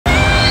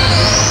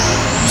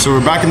So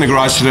we're back in the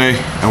garage today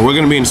and we're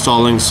going to be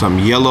installing some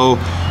yellow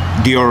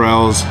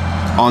DRLs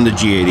on the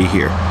G80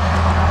 here.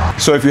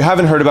 So if you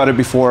haven't heard about it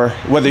before,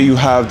 whether you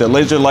have the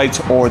laser lights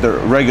or the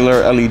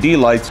regular LED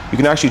lights, you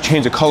can actually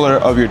change the color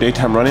of your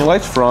daytime running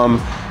lights from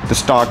the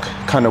stock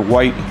kind of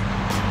white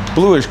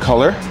bluish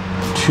color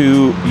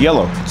to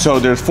yellow. So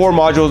there's 4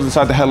 modules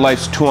inside the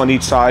headlights, 2 on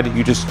each side.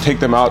 You just take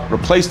them out,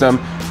 replace them,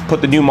 put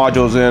the new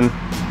modules in,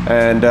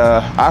 and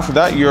after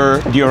that your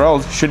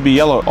DRLs should be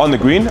yellow. On the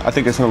green, I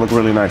think it's going to look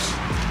really nice.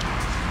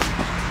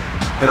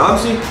 And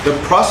honestly, the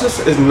process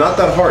is not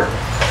that hard.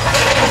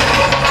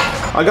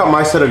 I got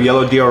my set of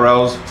yellow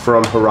DRLs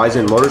from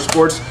Horizon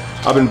Motorsports.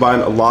 I've been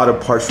buying a lot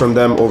of parts from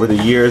them over the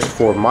years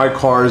for my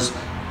cars,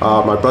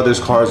 my brother's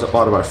cars, a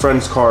lot of my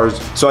friends'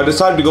 cars. So I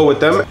decided to go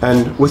with them,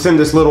 and within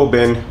this little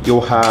bin,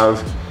 you'll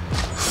have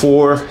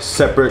 4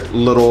 separate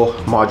little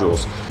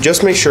modules.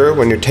 Just make sure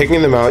when you're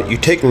taking them out, you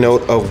take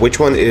note of which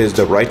one is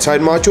the right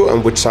side module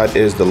and which side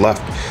is the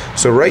left.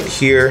 So right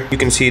here, you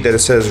can see that it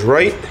says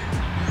right.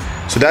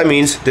 So that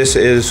means this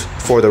is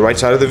for the right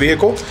side of the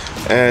vehicle,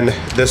 and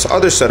this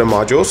other set of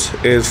modules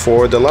is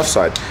for the left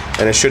side,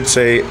 and it should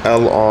say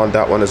L on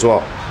that one as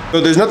well. So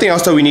there's nothing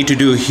else that we need to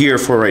do here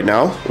for right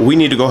now. We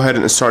need to go ahead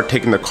and start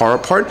taking the car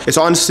apart. It's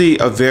honestly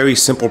a very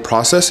simple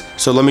process,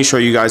 so let me show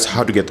you guys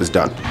how to get this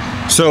done.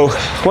 So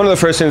one of the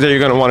first things that you're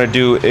going to want to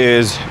do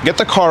is get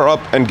the car up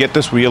and get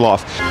this wheel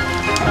off.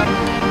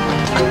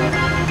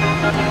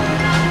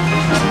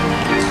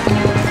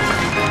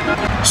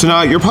 So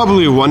now you're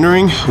probably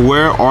wondering,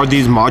 where are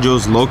these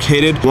modules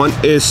located? One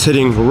is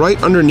sitting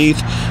right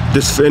underneath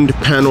this fender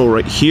panel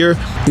right here.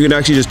 You can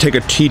actually just take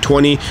a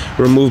T20,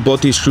 remove both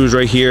these screws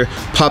right here,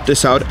 pop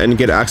this out and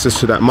get access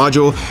to that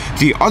module.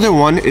 The other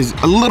one is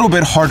a little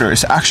bit harder.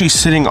 It's actually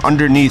sitting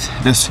underneath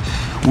this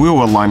wheel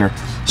well liner.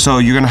 So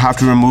you're gonna have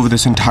to remove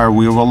this entire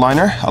wheel well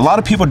liner. A lot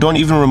of people don't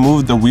even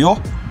remove the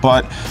wheel,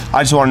 but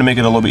I just wanted to make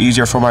it a little bit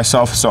easier for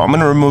myself. So I'm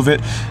gonna remove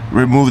it,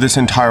 remove this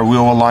entire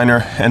wheel well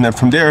liner, and then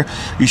from there,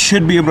 you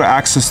should be able to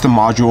access the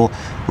module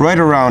right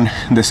around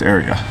this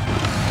area.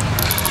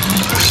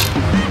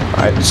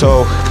 All right,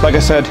 so like I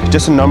said,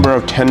 just a number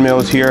of 10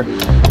 mils here.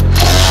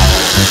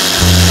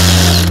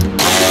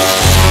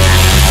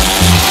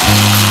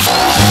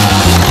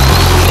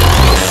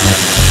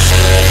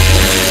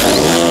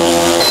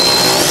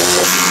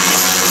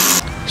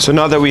 So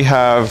now that we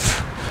have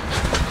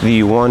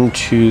the 1,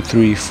 2,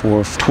 3,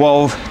 4,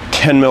 12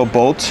 10 mil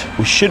bolts,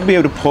 we should be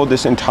able to pull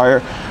this entire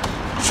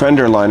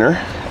fender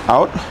liner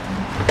out.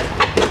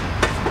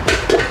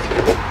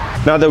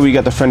 Now that we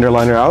got the fender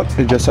liner out,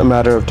 it's just a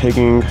matter of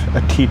taking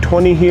a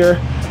T20 here,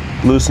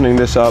 loosening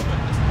this up,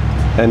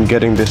 and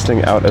getting this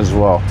thing out as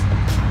well.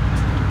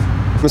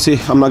 Let's see,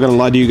 I'm not gonna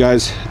lie to you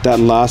guys, that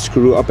last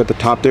screw up at the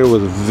top there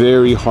was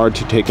very hard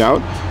to take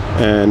out.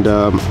 And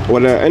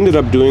what I ended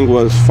up doing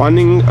was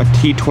finding a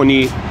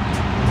T20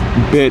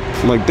 bit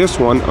like this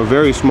one, a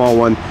very small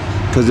one,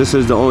 because this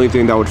is the only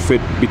thing that would fit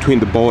between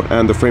the bolt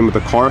and the frame of the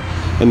car.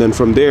 And then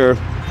from there,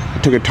 I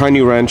took a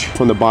tiny wrench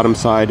from the bottom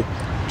side,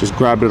 just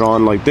grabbed it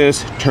on like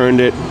this, turned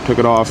it, took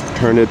it off,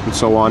 turned it, and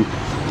so on.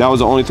 That was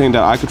the only thing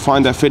that I could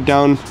find that fit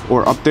down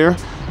or up there.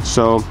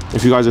 So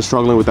if you guys are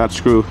struggling with that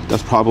screw,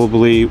 that's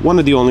probably one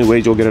of the only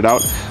ways you'll get it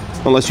out,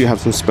 unless you have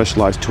some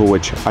specialized tool,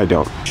 which I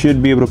don't.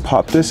 Should be able to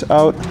pop this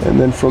out, and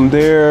then from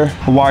there,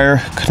 a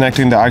wire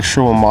connecting the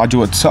actual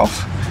module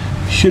itself.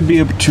 Should be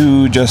able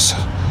to just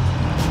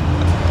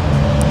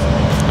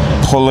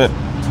pull it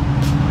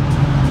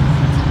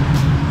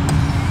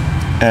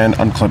and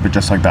unclip it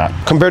just like that.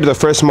 Compared to the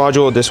first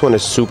module, this one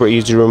is super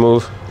easy to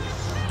remove.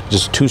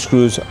 Just 2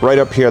 screws right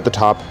up here at the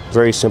top,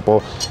 very simple.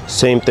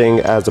 Same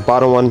thing as the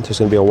bottom one, there's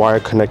gonna be a wire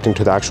connecting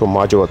to the actual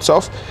module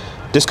itself.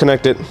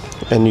 Disconnect it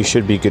and you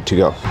should be good to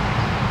go.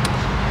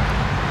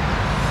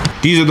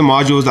 These are the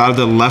modules out of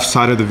the left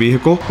side of the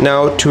vehicle.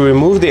 Now to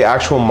remove the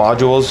actual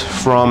modules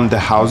from the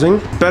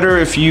housing, better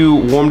if you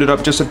warmed it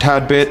up just a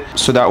tad bit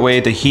so that way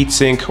the heat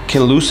sink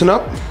can loosen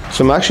up.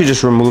 So I'm actually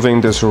just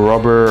removing this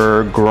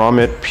rubber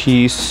grommet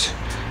piece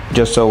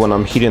just so when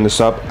I'm heating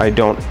this up, I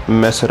don't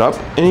mess it up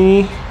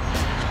any.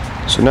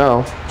 So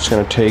now I'm just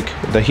gonna take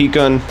the heat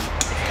gun.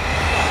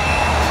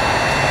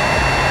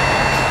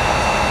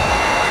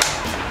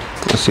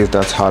 Let's see if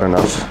that's hot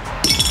enough.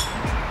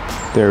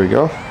 There we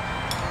go.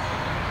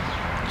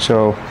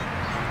 So,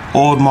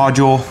 old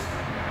module.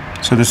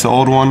 So this is the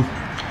old one.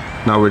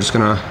 Now we're just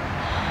gonna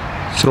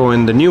throw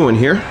in the new one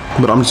here.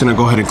 But I'm just gonna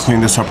go ahead and clean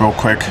this up real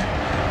quick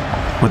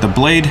with a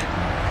blade.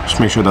 Just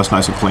make sure that's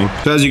nice and clean.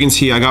 So as you can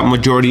see, I got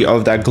majority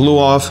of that glue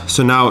off.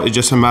 So now it's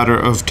just a matter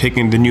of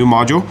taking the new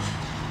module,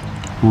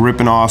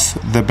 ripping off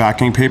the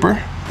backing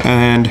paper,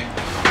 and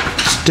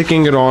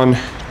sticking it on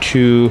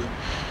to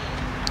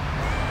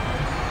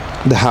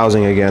the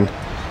housing again.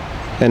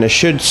 And it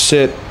should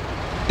sit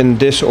in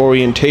this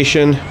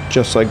orientation,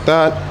 just like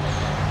that.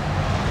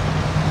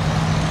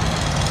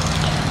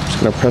 Just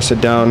gonna press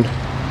it down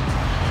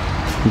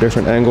from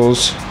different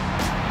angles.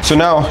 So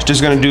now,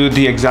 just gonna do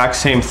the exact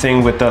same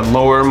thing with the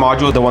lower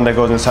module, the one that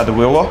goes inside the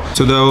wheel well.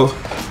 So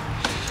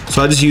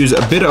So I just use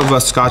a bit of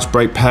a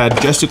Scotch-Brite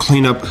pad just to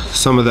clean up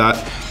some of that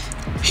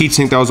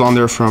heatsink that was on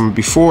there from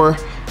before.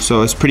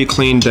 So it's pretty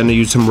clean. Then I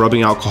used some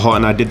rubbing alcohol,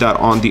 and I did that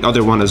on the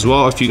other one as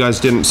well, if you guys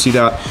didn't see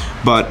that.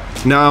 But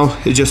now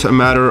it's just a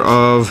matter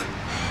of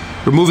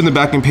removing the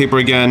backing paper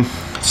again,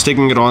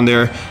 sticking it on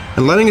there,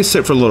 and letting it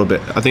sit for a little bit.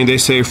 I think they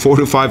say 4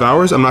 to 5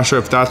 hours. I'm not sure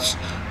if that's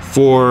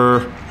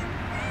for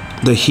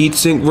the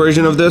heatsink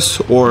version of this,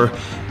 or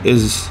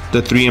is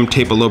the 3M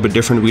tape a little bit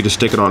different? We just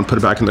stick it on, put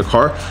it back in the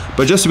car.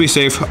 But just to be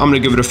safe, I'm gonna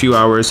give it a few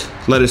hours,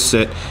 let it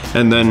sit,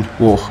 and then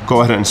we'll go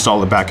ahead and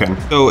install it back in.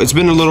 So it's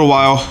been a little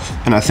while,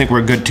 and I think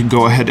we're good to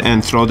go ahead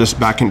and throw this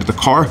back into the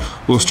car.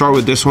 We'll start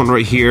with this one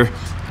right here.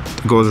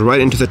 It goes right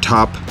into the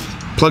top,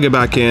 plug it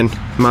back in,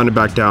 mount it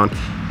back down,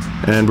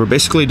 and we're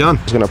basically done.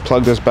 Just gonna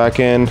plug this back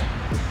in,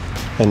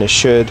 and it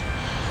should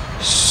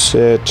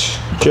sit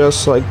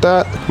just like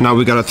that. Now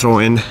we gotta throw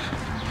in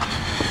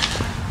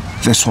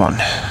this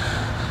one.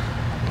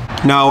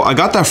 Now I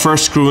got that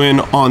first screw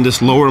in on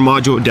this lower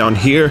module down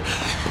here,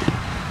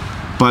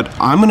 but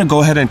I'm gonna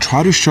go ahead and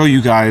try to show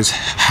you guys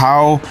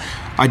how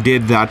I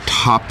did that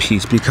top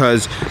piece,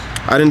 because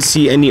I didn't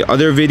see any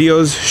other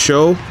videos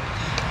show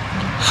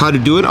how to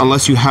do it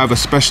unless you have a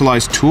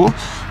specialized tool.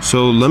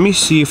 So let me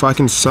see if I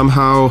can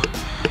somehow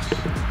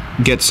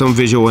get some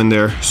visual in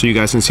there so you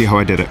guys can see how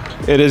I did it.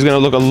 It is gonna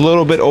look a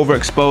little bit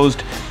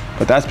overexposed,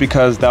 but that's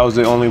because that was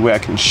the only way I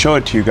can show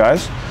it to you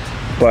guys.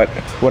 But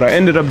what I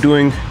ended up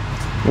doing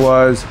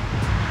was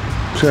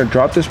I'm just gonna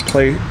drop this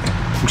plate,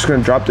 I'm just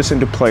gonna drop this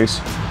into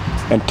place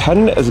and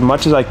tighten it as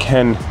much as I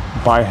can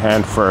by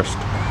hand first,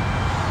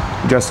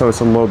 just so it's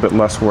a little bit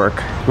less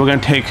work. We're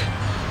gonna take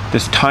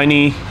this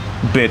tiny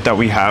bit that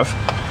we have,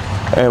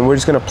 and we're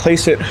just gonna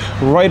place it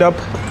right up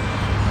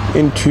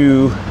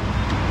into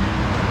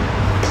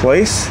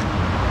place.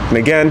 And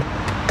again,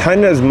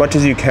 tighten it as much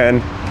as you can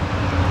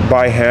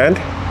by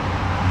hand.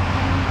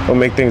 It'll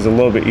make things a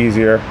little bit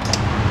easier.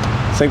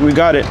 I think we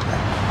got it.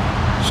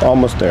 It's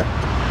almost there.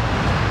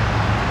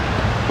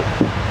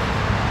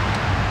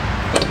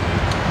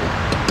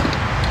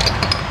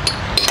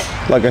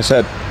 Like I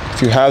said,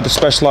 if you have the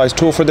specialized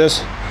tool for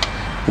this,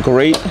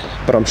 great,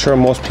 but I'm sure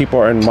most people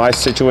are in my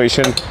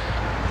situation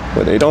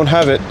where they don't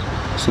have it,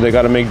 so they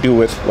got to make do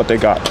with what they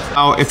got.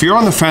 Now, if you're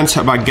on the fence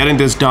about getting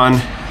this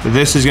done,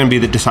 this is going to be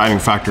the deciding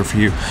factor for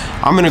you.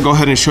 I'm going to go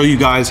ahead and show you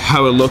guys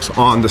how it looks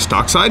on the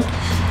stock side.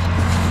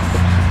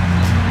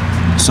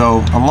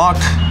 So unlock.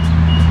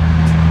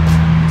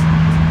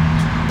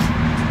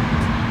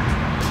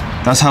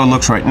 That's how it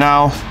looks right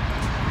now.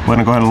 We're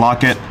gonna go ahead and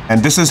lock it.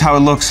 And this is how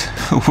it looks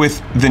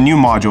with the new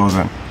modules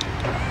in.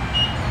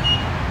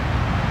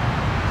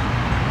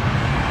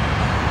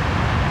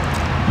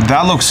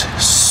 That looks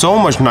so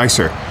much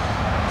nicer.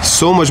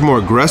 So much more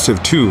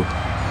aggressive too.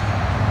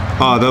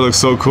 Oh, that looks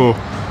so cool.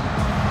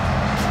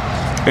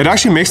 It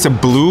actually makes the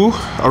blue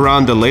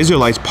around the laser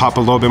lights pop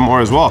a little bit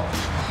more as well.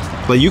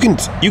 Like you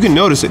can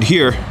notice it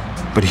here,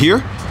 but here,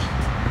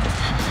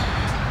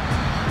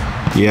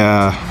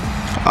 yeah.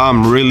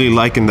 I'm really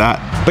liking that.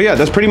 But yeah,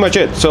 that's pretty much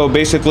it. So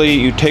basically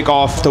you take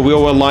off the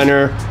wheel well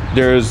liner.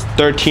 There's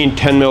 13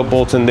 10 mil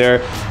bolts in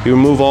there. You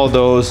remove all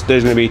those.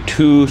 There's gonna be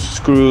 2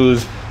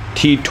 screws,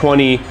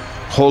 T20,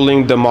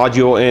 holding the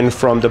module in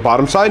from the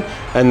bottom side.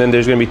 And then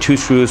there's gonna be 2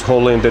 screws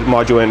holding the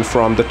module in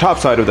from the top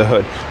side of the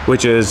hood,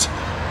 which is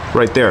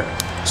right there.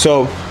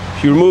 So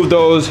you remove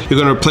those. You're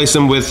gonna replace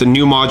them with the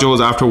new modules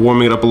after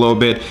warming it up a little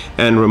bit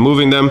and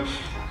removing them.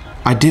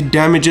 I did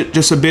damage it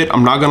just a bit,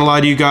 I'm not gonna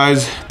lie to you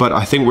guys, but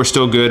I think we're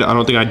still good. I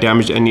don't think I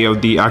damaged any of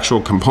the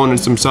actual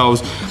components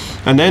themselves.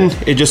 And then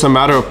it's just a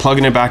matter of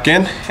plugging it back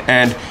in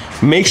and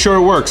make sure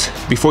it works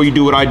before you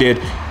do what I did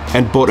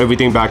and bolt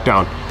everything back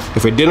down.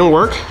 If it didn't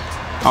work,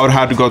 I would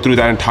have to go through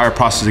that entire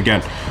process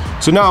again.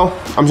 So now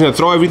I'm just gonna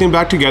throw everything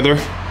back together,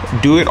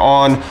 do it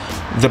on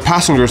the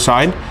passenger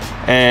side,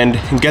 and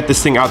get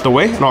this thing out the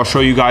way, and I'll show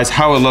you guys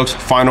how it looks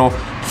final,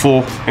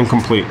 full, and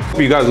complete.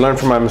 You guys learn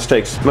from my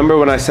mistakes. Remember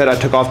when I said I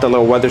took off the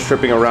little weather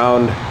stripping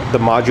around the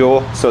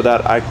module so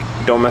that I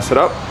don't mess it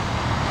up?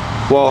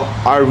 Well,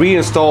 I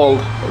reinstalled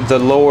the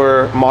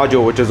lower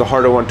module, which is the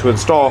harder one to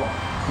install,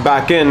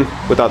 back in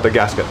without the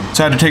gasket.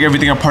 So I had to take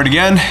everything apart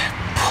again,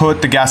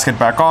 put the gasket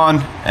back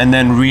on, and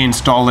then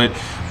reinstall it.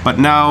 But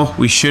now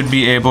we should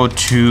be able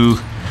to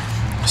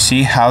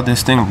see how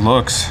this thing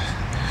looks.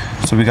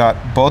 So we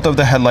got both of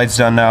the headlights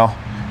done now,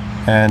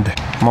 and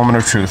moment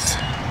of truth.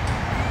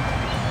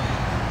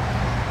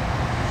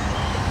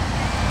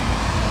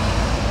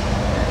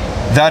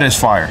 That is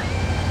fire.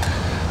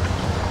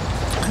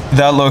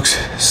 That looks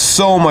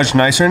so much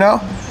nicer now.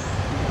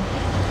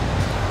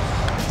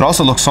 It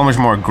also looks so much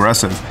more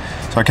aggressive.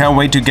 So I can't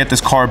wait to get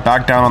this car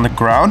back down on the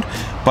ground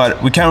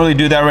but we can't really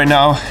do that right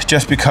now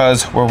just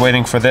because we're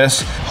waiting for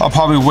this. I'll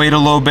probably wait a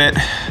little bit.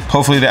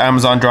 Hopefully the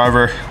Amazon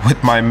driver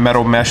with my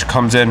metal mesh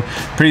comes in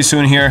pretty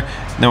soon here.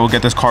 Then we'll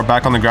get this car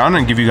back on the ground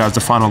and give you guys the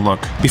final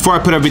look. Before I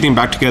put everything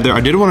back together,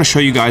 I did want to show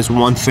you guys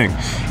one thing.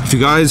 If you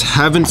guys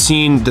haven't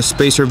seen the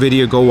spacer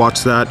video, go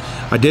watch that.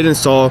 I did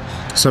install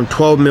some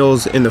 12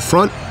 mils in the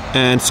front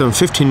and some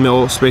 15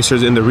 mil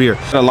spacers in the rear.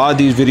 And a lot of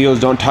these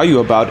videos don't tell you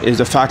about is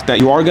the fact that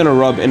you are gonna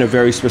rub in a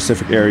very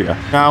specific area.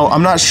 Now,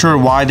 I'm not sure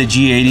why the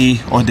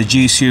G80 or the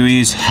G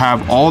series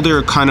have all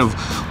their kind of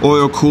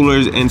oil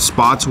coolers in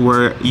spots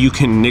where you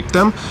can nick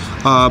them,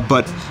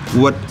 but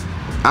what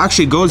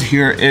actually goes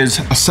here is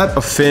a set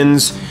of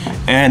fins,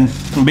 and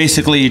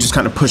basically it just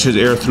kind of pushes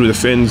air through the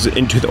fins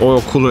into the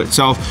oil cooler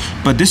itself.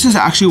 But this is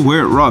actually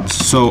where it rubs.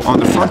 So on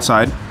the front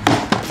side,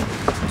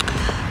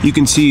 you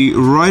can see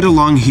right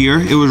along here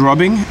it was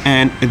rubbing,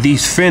 and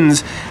these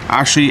fins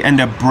actually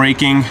end up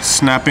breaking,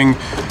 snapping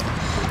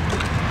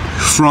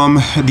from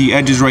the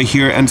edges right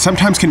here, and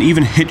sometimes can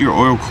even hit your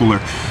oil cooler.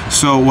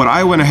 So what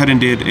I went ahead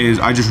and did is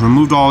I just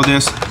removed all of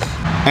this,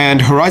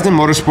 and Horizon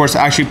Motorsports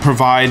actually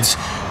provides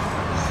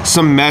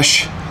some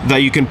mesh that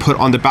you can put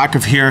on the back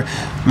of here,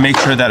 make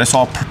sure that it's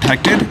all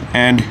protected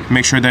and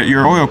make sure that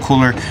your oil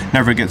cooler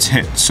never gets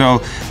hit.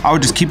 So I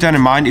would just keep that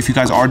in mind if you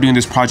guys are doing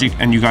this project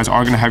and you guys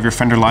are gonna have your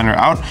fender liner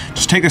out.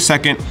 Just take a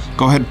second,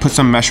 go ahead and put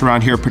some mesh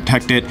around here,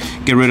 protect it,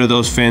 get rid of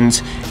those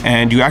fins.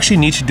 And you actually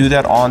need to do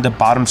that on the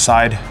bottom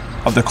side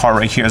of the car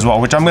right here as well,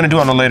 which I'm gonna do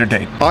on a later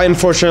date. I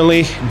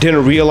unfortunately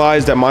didn't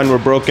realize that mine were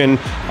broken.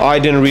 I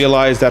didn't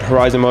realize that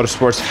Horizon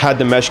Motorsports had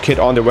the mesh kit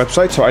on their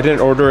website, so I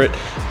didn't order it.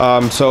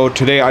 So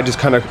today I just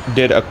kind of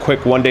did a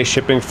quick one-day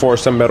shipping for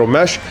some metal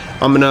mesh.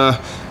 I'm gonna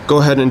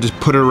go ahead and just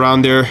put it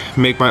around there,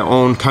 make my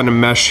own kind of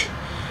mesh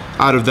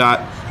out of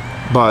that,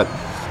 but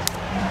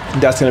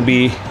that's gonna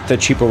be the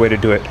cheaper way to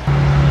do it.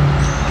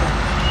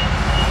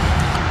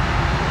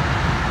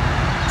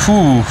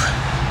 Whew.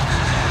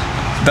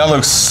 That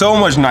looks so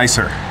much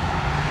nicer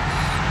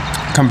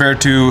compared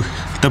to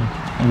the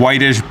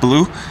whitish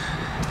blue.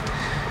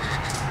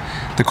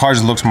 The car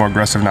just looks more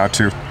aggressive now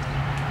too.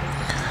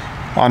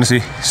 Honestly,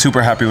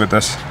 super happy with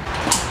this.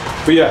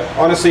 But yeah,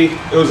 honestly,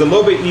 it was a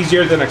little bit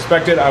easier than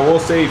expected. I will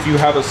say if you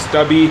have a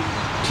stubby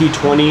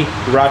T20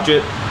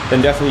 ratchet,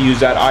 then definitely use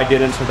that. I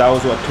didn't, so that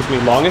was what took me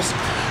longest.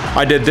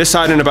 I did this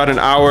side in about an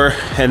hour,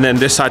 and then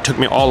this side took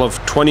me all of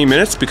 20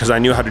 minutes because I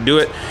knew how to do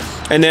it.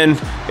 And then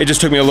it just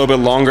took me a little bit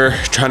longer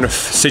trying to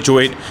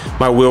situate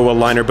my wheel well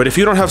liner. But if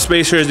you don't have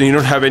spacers and you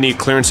don't have any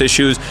clearance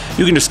issues,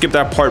 you can just skip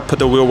that part, put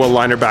the wheel well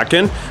liner back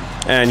in,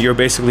 and you're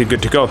basically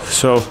good to go.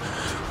 So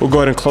we'll go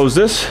ahead and close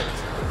this.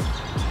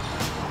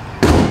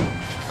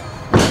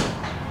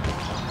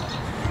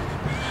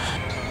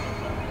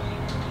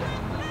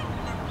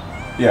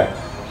 Yeah,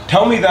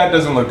 tell me that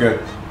doesn't look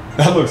good.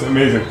 That looks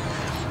amazing.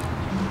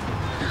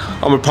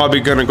 I'm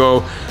probably gonna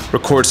go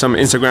record some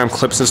Instagram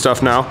clips and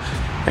stuff now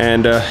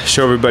and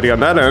show everybody on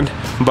that end.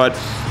 But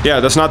yeah,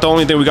 that's not the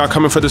only thing we got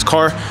coming for this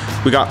car.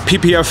 We got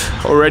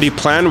PPF already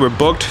planned, we're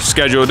booked,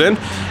 scheduled in,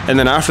 and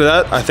then after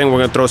that, I think we're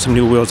gonna throw some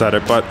new wheels at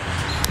it. But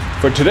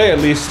for today at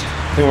least,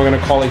 I think we're gonna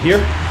call it here,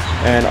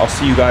 and I'll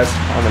see you guys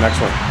on the next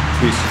one.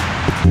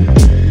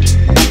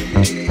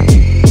 Peace.